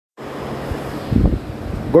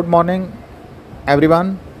Good morning,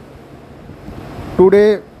 everyone.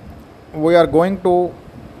 Today we are going to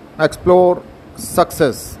explore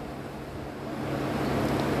success.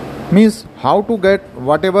 Means how to get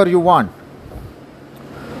whatever you want.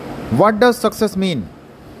 What does success mean?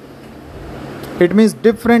 It means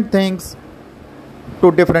different things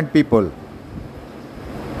to different people.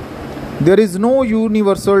 There is no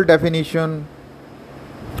universal definition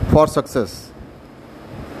for success.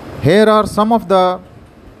 Here are some of the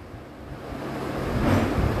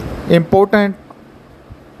important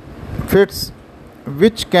fits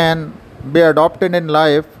which can be adopted in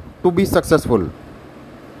life to be successful.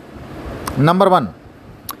 Number 1,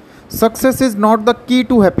 success is not the key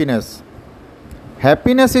to happiness.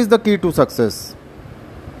 Happiness is the key to success.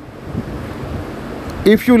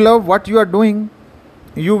 If you love what you are doing,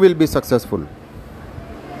 you will be successful.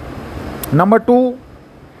 Number 2,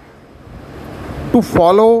 to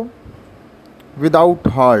follow without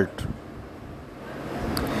halt.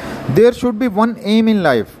 There should be one aim in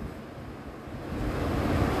life.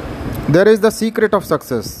 There is the secret of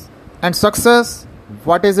success. And success,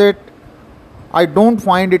 what is it? I don't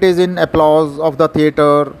find it is in applause of the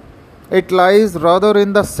theater. It lies rather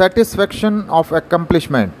in the satisfaction of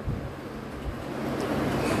accomplishment.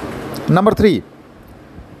 Number 3,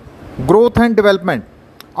 growth and development.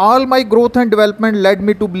 All my growth and development led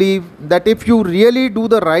me to believe that if you really do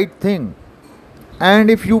the right thing and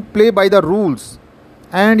if you play by the rules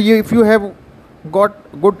and if you have got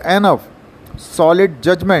good enough solid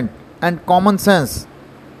judgment and common sense,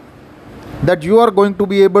 that you are going to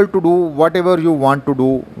be able to do whatever you want to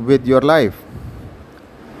do with your life.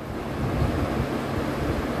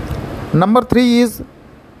 Number 3 is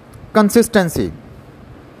consistency.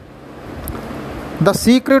 The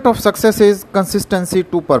secret of success is consistency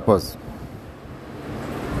to purpose.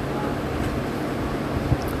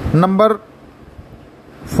 Number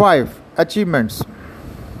 5, achievements.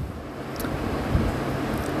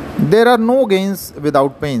 There are no gains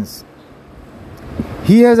without pains.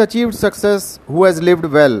 He has achieved success who has lived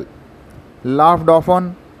well, laughed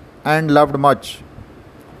often, and loved much,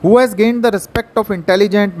 who has gained the respect of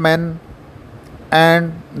intelligent men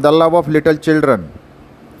and the love of little children,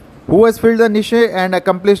 who has filled the niche and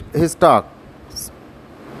accomplished his task,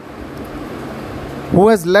 who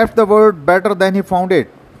has left the world better than he found it,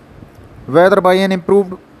 whether by an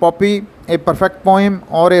improved copy, a perfect poem,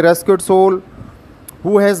 or a rescued soul,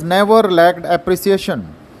 who has never lacked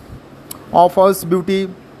appreciation of Earth's beauty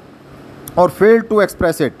or failed to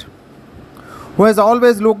express it, who has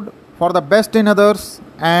always looked for the best in others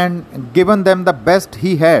and given them the best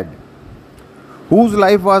he had, whose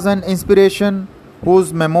life was an inspiration,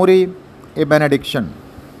 whose memory a benediction.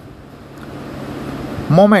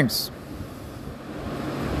 Moments.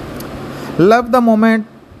 Love the moment.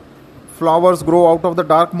 Flowers grow out of the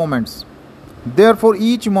dark moments. Therefore,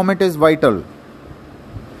 each moment is vital.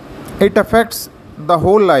 It affects the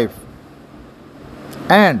whole life.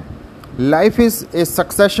 And life is a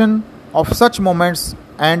succession of such moments,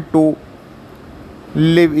 and to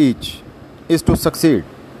live each is to succeed.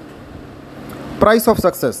 Price of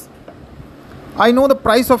success. I know the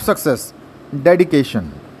price of success: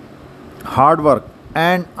 dedication, hard work,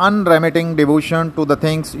 and unremitting devotion to the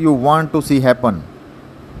things you want to see happen.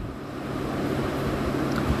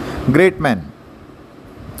 Great men.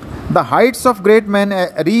 The heights of great men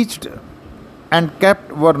reached and kept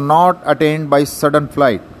were not attained by sudden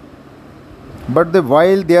flight, but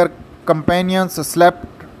while their companions slept,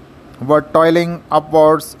 were toiling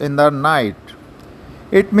upwards in the night.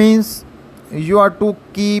 It means you are to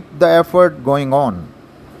keep the effort going on.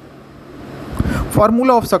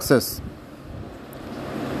 Formula of success.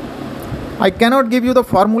 I cannot give you the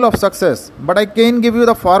formula of success, but I can give you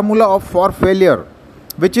the formula for failure,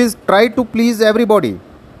 which is try to please everybody.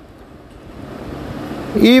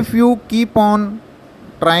 If you keep on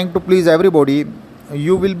trying to please everybody,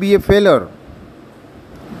 you will be a failure.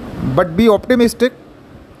 But be optimistic.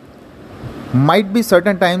 Might be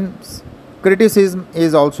certain times criticism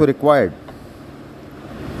is also required.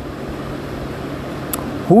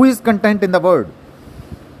 Who is content in the world?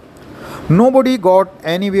 Nobody got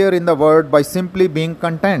anywhere in the world by simply being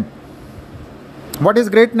content. What is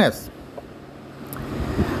greatness?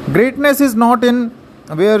 Greatness is not in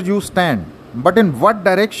where you stand, but in what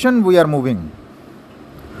direction we are moving.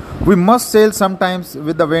 We must sail sometimes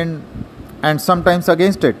with the wind and sometimes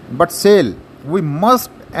against it, but sail. We must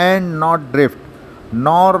and not drift,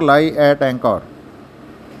 nor lie at anchor.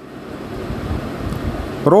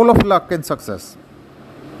 Role of luck in success.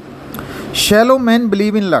 Shallow men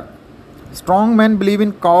believe in luck. Strong men believe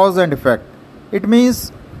in cause and effect. It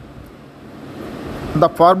means The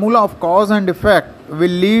formula of cause and effect will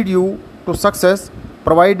lead you to success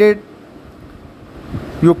provided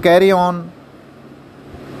you carry on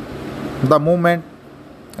the movement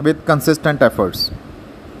with consistent efforts.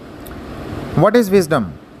 What is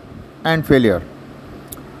wisdom and failure?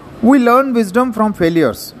 We learn wisdom from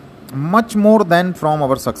failures much more than from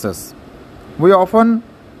our success. We often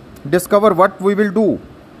discover what we will do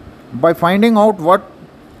by finding out what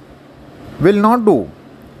will not do.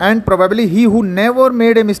 And probably he who never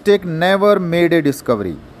made a mistake never made a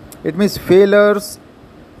discovery. It means failures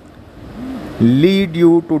lead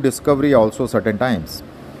you to discovery also certain times.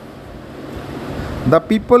 The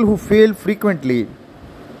people who fail frequently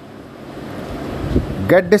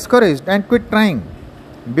get discouraged and quit trying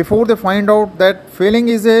before they find out that failing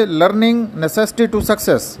is a learning necessity to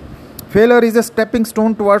success. Failure is a stepping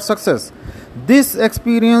stone towards success. This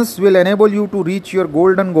experience will enable you to reach your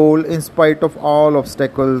golden goal in spite of all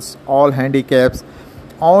obstacles, all handicaps,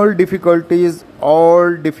 all difficulties,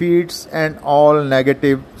 all defeats, and all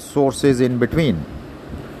negative sources in between.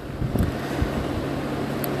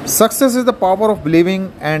 Success is the power of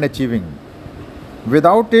believing and achieving.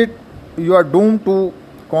 Without it, you are doomed to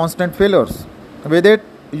constant failures. With it,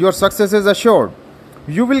 your success is assured.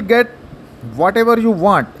 You will get whatever you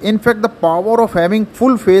want. In fact, the power of having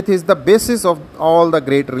full faith is the basis of all the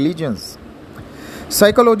great religions.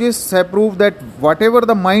 Psychologists have proved that whatever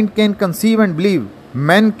the mind can conceive and believe,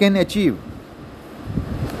 man can achieve.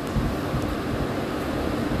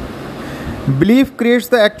 Belief creates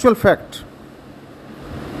the actual fact.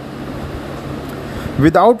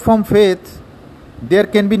 Without firm faith, there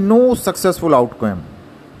can be no successful outcome.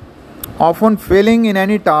 Often, failing in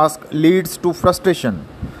any task leads to frustration.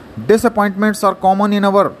 Disappointments are common in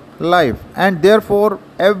our life, and therefore,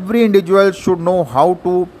 every individual should know how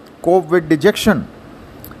to cope with dejection.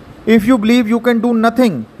 If you believe you can do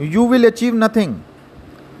nothing, you will achieve nothing,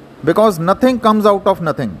 because nothing comes out of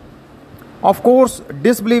nothing. Of course,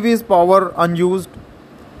 disbelief is power unused,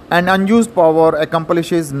 and unused power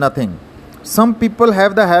accomplishes nothing. Some people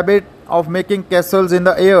have the habit of making castles in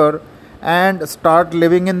the air and start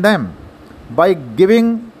living in them. By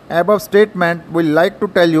giving above statement, we like to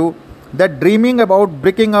tell you that dreaming about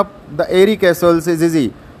breaking up the airy castles is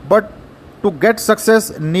easy, but to get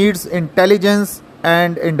success needs intelligence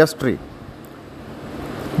and industry.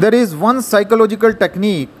 There is one psychological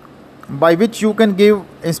technique by which you can give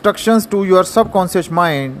instructions to your subconscious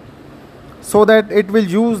mind so that it will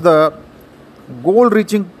use the goal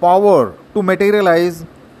reaching power to materialize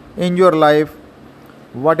in your life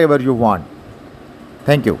whatever you want.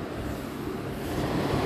 Thank you.